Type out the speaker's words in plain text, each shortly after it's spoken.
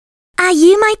Are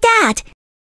you my dad?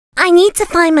 I need to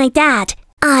find my dad.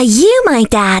 Are you my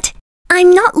dad?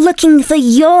 I'm not looking for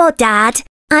your dad.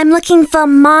 I'm looking for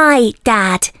my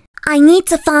dad. I need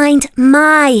to find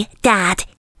my dad.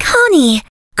 Connie,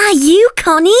 are you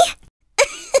Connie?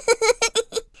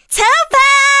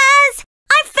 Topaz!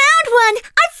 I found one!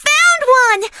 I found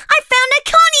one! I found a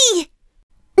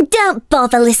Connie! Don't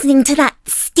bother listening to that,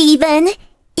 Stephen.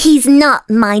 He's not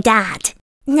my dad.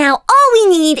 Now all we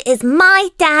need is my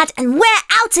dad and we're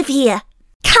out of here.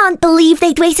 Can't believe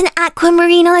they'd waste an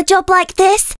Aquamarine on a job like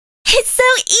this. It's so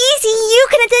easy you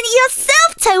could have done it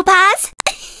yourself, Topaz.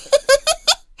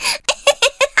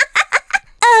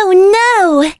 Oh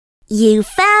no! You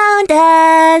found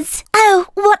us. Oh,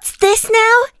 what's this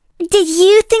now? Did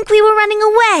you think we were running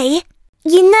away?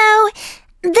 You know,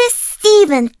 this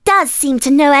Stephen does seem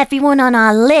to know everyone on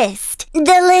our list.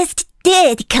 The list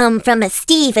did come from a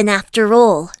Stephen after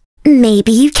all.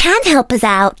 Maybe you can help us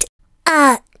out.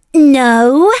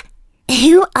 No.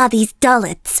 Who are these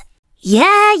dullards?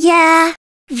 Yeah.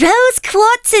 Rose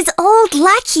Quartz's old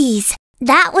lackeys.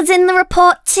 That was in the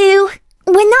report too.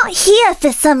 We're not here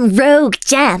for some rogue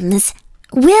gems.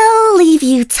 We'll leave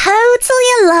you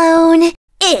totally alone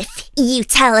if you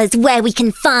tell us where we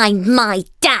can find my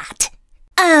dad.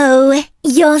 Oh,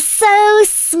 you're so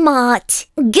smart.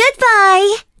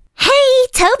 Goodbye. Hey,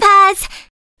 Topaz.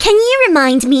 Can you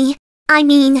remind me? I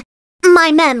mean,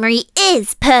 my memory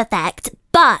is perfect,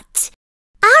 but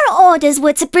our orders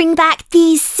were to bring back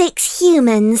these 6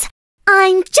 humans.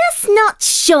 I'm just not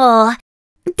sure.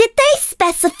 Did they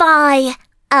specify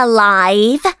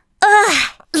alive?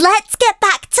 Let's get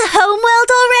back to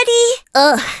homeworld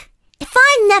already. If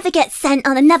I never get sent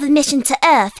on another mission to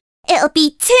Earth, it'll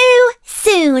be too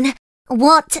soon.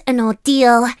 What an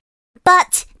ordeal.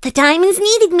 But the diamonds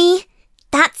needed me.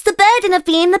 That's the burden of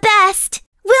being the best.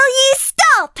 Will you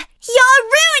stop? You're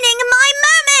ruining my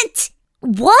moment!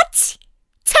 What?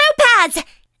 Topaz,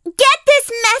 get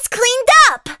this mess cleaned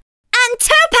up! And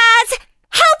Topaz,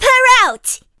 help her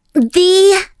out!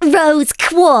 The Rose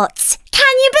Quartz.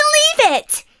 Can you believe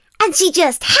it? And she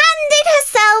just handed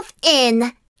herself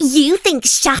in. You think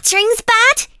shattering's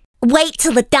bad? Wait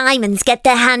till the diamonds get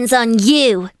their hands on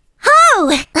you.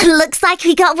 Oh, looks like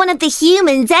we got one of the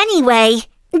humans anyway.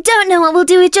 Don't know what we'll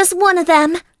do with just one of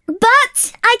them.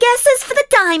 But I guess it's for the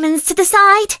diamonds to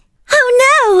decide. Oh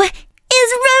no!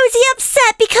 Is Rosie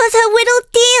upset because her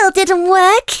whittled deal didn't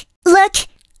work? Look,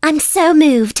 I'm so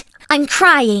moved. I'm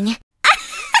crying.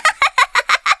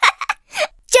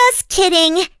 Just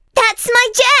kidding. That's my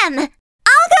gem.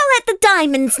 I'll go let the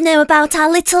diamonds know about our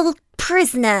little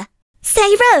prisoner.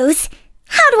 Say, Rose,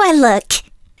 how do I look?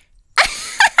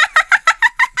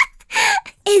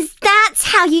 Is that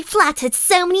how you flattered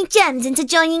so many gems into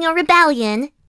joining your rebellion?